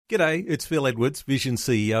G'day, it's Phil Edwards, Vision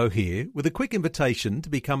CEO here, with a quick invitation to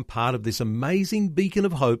become part of this amazing beacon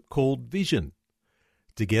of hope called Vision.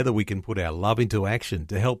 Together we can put our love into action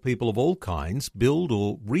to help people of all kinds build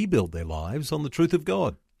or rebuild their lives on the truth of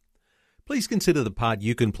God. Please consider the part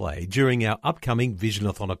you can play during our upcoming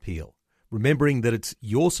Visionathon appeal, remembering that it's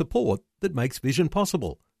your support that makes Vision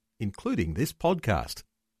possible, including this podcast.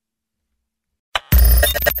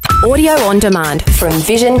 Audio on demand from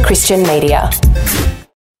Vision Christian Media.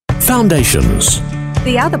 Foundations.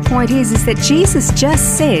 The other point is that Jesus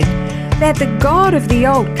just said that the God of the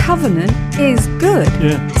Old Covenant is good.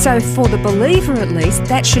 Yeah. So for the believer at least,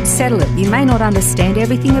 that should settle it. You may not understand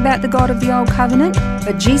everything about the God of the Old Covenant,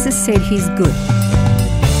 but Jesus said he's good.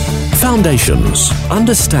 Foundations.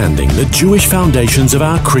 Understanding the Jewish foundations of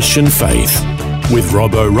our Christian faith. With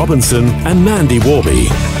Robbo Robinson and Mandy Warby.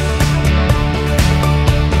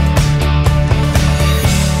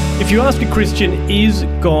 If you ask a Christian, is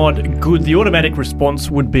God good? The automatic response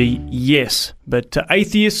would be yes. But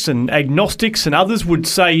atheists and agnostics and others would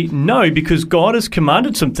say no, because God has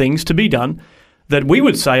commanded some things to be done that we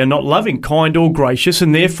would say are not loving, kind or gracious,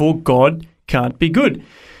 and therefore God can't be good.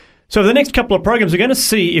 So the next couple of programs are going to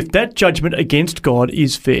see if that judgment against God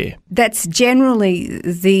is fair. That's generally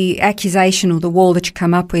the accusation or the wall that you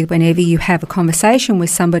come up with whenever you have a conversation with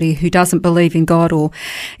somebody who doesn't believe in God, or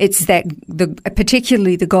it's that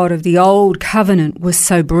particularly the God of the Old Covenant was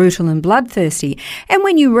so brutal and bloodthirsty. And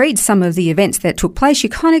when you read some of the events that took place, you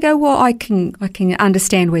kind of go, well, I can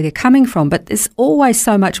understand where they're coming from, but there's always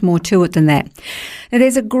so much more to it than that. Now,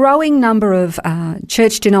 there's a growing number of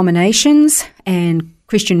church denominations and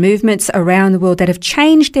Christian movements around the world that have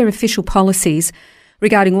changed their official policies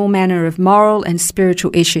regarding all manner of moral and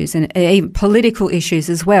spiritual issues and even political issues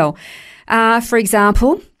as well. For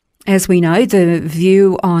example, as we know, the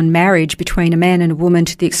view on marriage between a man and a woman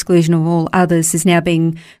to the exclusion of all others is now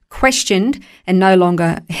being questioned and no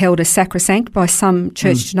longer held as sacrosanct by some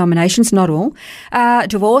church denominations, not all.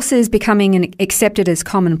 Divorce is becoming accepted as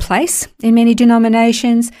commonplace in many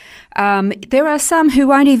denominations. There are some who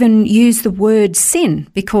won't even use the word sin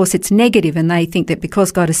because it's negative, and they think that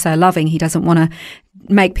because God is so loving, he doesn't want to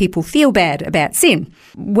make people feel bad about sin.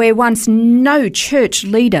 Where once no church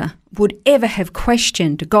leader would ever have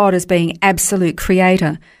questioned God as being absolute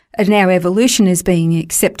creator, and now evolution is being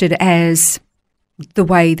accepted as the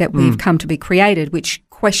way that we've come to be created, which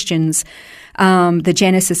questions the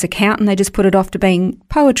Genesis account, and they just put it off to being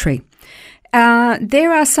poetry.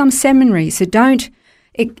 There are some seminaries who don't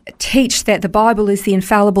teach that the Bible is the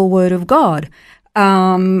infallible word of God,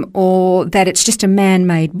 or that it's just a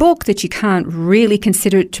man-made book, that you can't really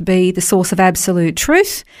consider it to be the source of absolute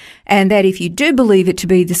truth, and that if you do believe it to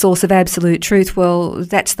be the source of absolute truth, well,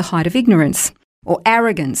 that's the height of ignorance or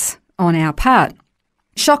arrogance on our part.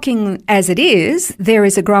 Shocking as it is, there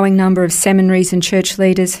is a growing number of seminaries and church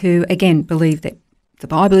leaders who, again, believe that the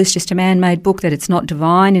Bible is just a man-made book, that it's not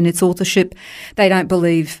divine in its authorship. They don't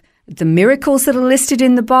believe the miracles that are listed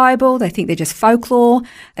in the Bible. They think they're just folklore.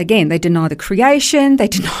 Again, they deny the creation. They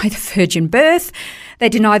deny the virgin birth. They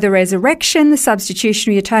deny the resurrection, the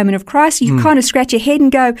substitutionary atonement of Christ. You kind of scratch your head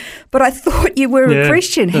and go, but I thought you were a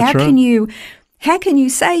Christian. How can you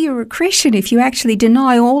say you're a Christian if you actually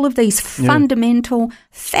deny all of these fundamental,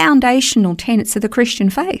 foundational tenets of the Christian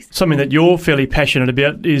faith? Something that you're fairly passionate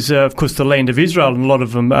about is, of course, the land of Israel, and a lot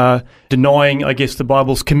of them are denying, I guess, the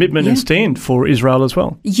Bible's commitment and stand for Israel as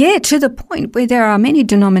well. Yeah, to the point where there are many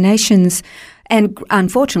denominations, and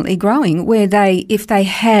unfortunately growing, where if they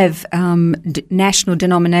have national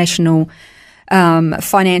denominational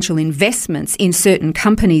financial investments in certain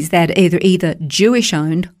companies that are either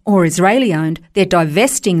Jewish-owned or Israeli-owned, they're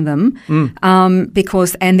divesting them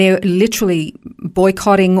and they're literally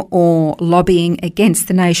boycotting or lobbying against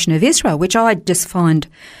the nation of Israel, which I just find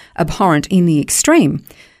abhorrent in the extreme,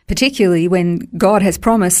 particularly when God has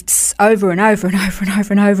promised over and over and over and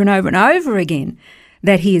over and over and over and over again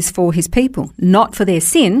that he is for his people, not for their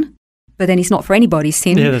sin, but then he's not for anybody's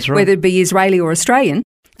sin, whether it be Israeli or Australian.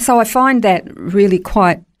 So I find that really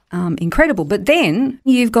quite incredible. But then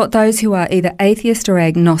you've got those who are either atheist or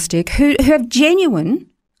agnostic who have genuine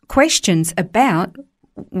questions about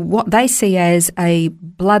what they see as a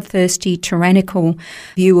bloodthirsty, tyrannical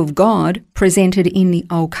view of God presented in the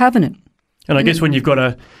Old Covenant. And I guess when you've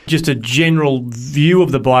got just a general view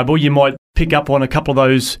of the Bible, you might pick up on a couple of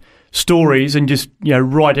those stories and just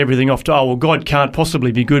write everything off to, well, God can't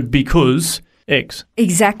possibly be good because X.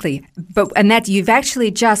 Exactly. And that you've actually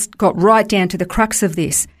just got right down to the crux of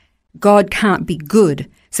this. God can't be good.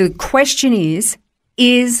 So the question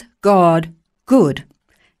is God good?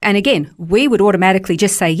 And again, we would automatically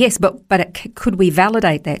just say yes, but could we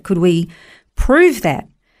validate that? Could we prove that?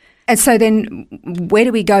 And so then where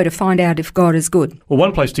do we go to find out if God is good? Well,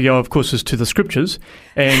 one place to go, of course, is to the Scriptures,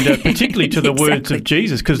 and particularly to the words of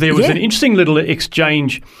Jesus, because there was an interesting little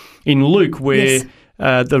exchange in Luke where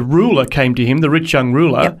the ruler came to him, the rich young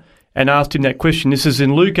ruler, and asked him that question. This is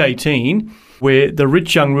in Luke 18, where the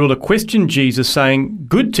rich young ruler questioned Jesus, saying,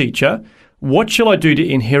 "Good teacher, what shall I do to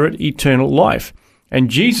inherit eternal life?" And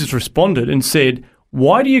Jesus responded and said,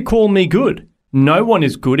 "Why do you call me good? No one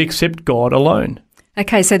is good except God alone."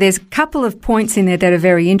 Okay, so there's a couple of points in there that are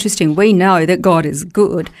very interesting. We know that God is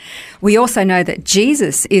good. We also know that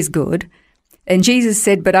Jesus is good. And Jesus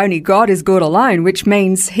said, but only God is good alone, which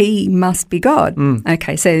means he must be God.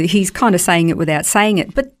 Okay, so he's kind of saying it without saying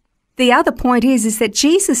it. But the other point is that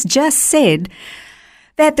Jesus just said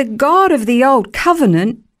that the God of the old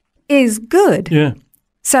covenant is good. Yeah.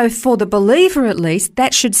 So for the believer at least,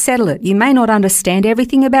 that should settle it. You may not understand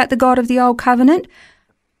everything about the God of the old covenant,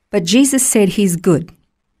 but Jesus said he's good.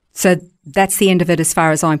 So that's the end of it as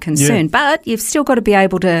far as I'm concerned. But you've still got to be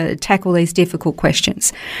able to tackle these difficult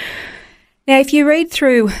questions. Now, if you read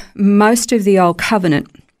through most of the Old Covenant,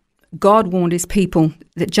 God warned his people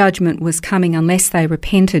that judgment was coming unless they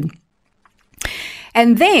repented.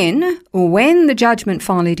 And then, when the judgment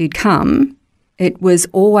finally did come, it was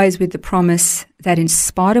always with the promise that in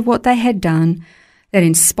spite of what they had done, that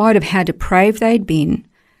in spite of how depraved they'd been,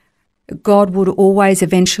 God would always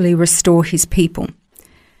eventually restore his people.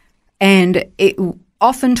 And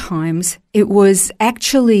oftentimes it was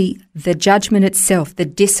actually the judgment itself, the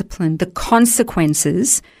discipline, the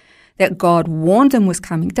consequences that God warned them was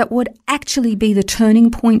coming that would actually be the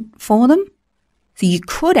turning point for them. So you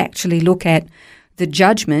could actually look at the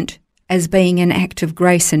judgment as being an act of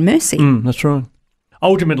grace and mercy. That's right.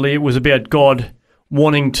 Ultimately, it was about God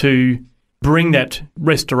wanting to bring that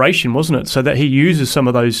restoration, wasn't it? So that he uses some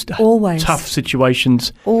of those tough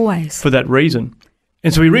situations for that reason.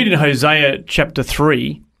 And so we read in Hosea chapter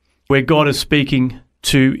 3 where God is speaking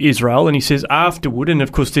to Israel and he says, afterward, and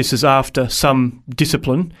of course this is after some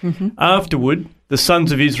discipline, afterward the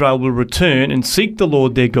sons of Israel will return and seek the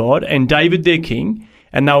Lord their God and David their king,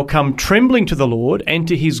 and they'll come trembling to the Lord and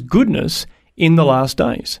to his goodness in the last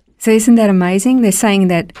days. So isn't that amazing? They're saying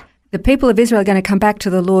that the people of Israel are going to come back to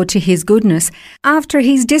the Lord, to his goodness, after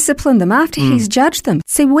he's disciplined them, after he's judged them.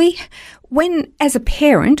 See, when as a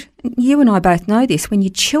parent, you and I both know this, when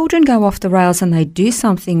your children go off the rails and they do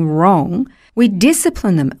something wrong, we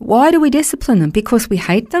discipline them. Why do we discipline them? Because we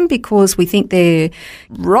hate them? Because we think they're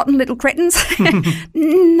rotten little cretins?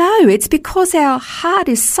 No, it's because our heart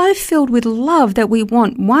is so filled with love that we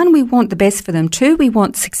want, one, we want the best for them. Two, we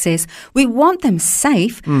want success. We want them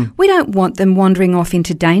safe. We don't want them wandering off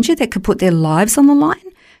into danger that could put their lives on the line.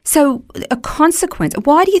 So a consequence.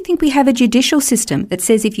 Why do you think we have a judicial system that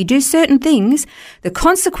says if you do certain things, the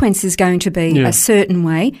consequence is going to be a certain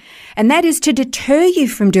way, and that is to deter you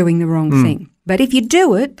from doing the wrong thing. But if you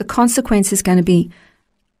do it, the consequence is going to be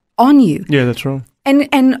on you. Yeah, that's right.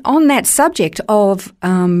 And on that subject of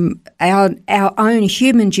our own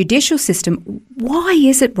human judicial system, why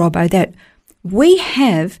is it, Robbo, that we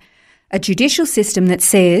have a judicial system that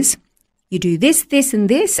says you do this, this, and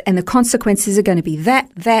this, and the consequences are going to be that,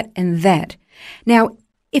 that, and that. Now,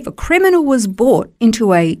 if a criminal was brought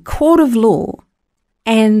into a court of law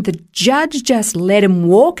and the judge just let him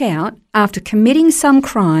walk out after committing some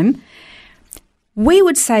crime, we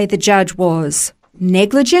would say the judge was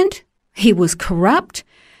negligent, he was corrupt,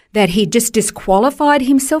 that he just disqualified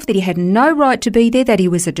himself, that he had no right to be there, that he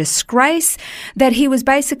was a disgrace, that he was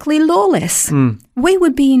basically lawless. We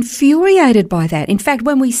would be infuriated by that. In fact,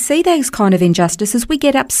 when we see those kind of injustices, we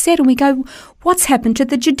get upset and we go, what's happened to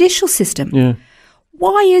the judicial system? Yeah.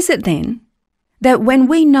 Why is it then that when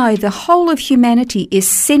we know the whole of humanity is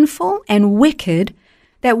sinful and wicked,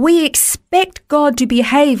 that we expect God to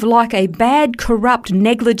behave like a bad, corrupt,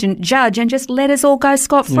 negligent judge and just let us all go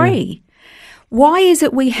scot-free? Why is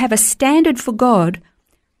it we have a standard for God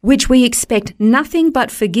which we expect nothing but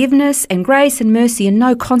forgiveness and grace and mercy and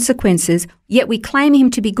no consequences, yet we claim him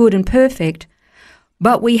to be good and perfect,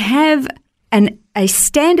 but we have a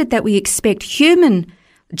standard that we expect human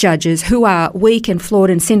judges who are weak and flawed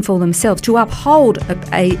and sinful themselves to uphold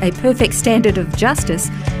a perfect standard of justice?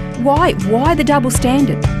 Why the double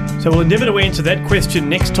standard? So we'll endeavour to answer that question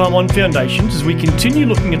next time on Foundations as we continue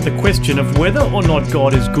looking at the question of whether or not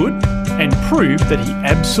God is good and prove that he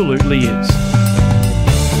absolutely is.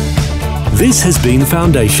 This has been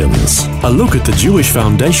Foundations, a look at the Jewish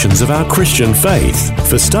foundations of our Christian faith.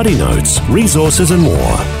 For study notes, resources and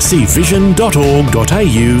more, see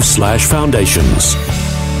vision.org.au/foundations.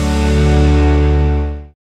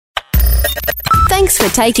 Thanks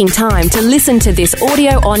for taking time to listen to this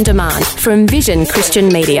audio on demand from Vision Christian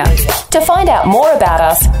Media. To find out more about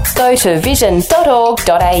us, go to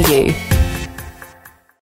vision.org.au.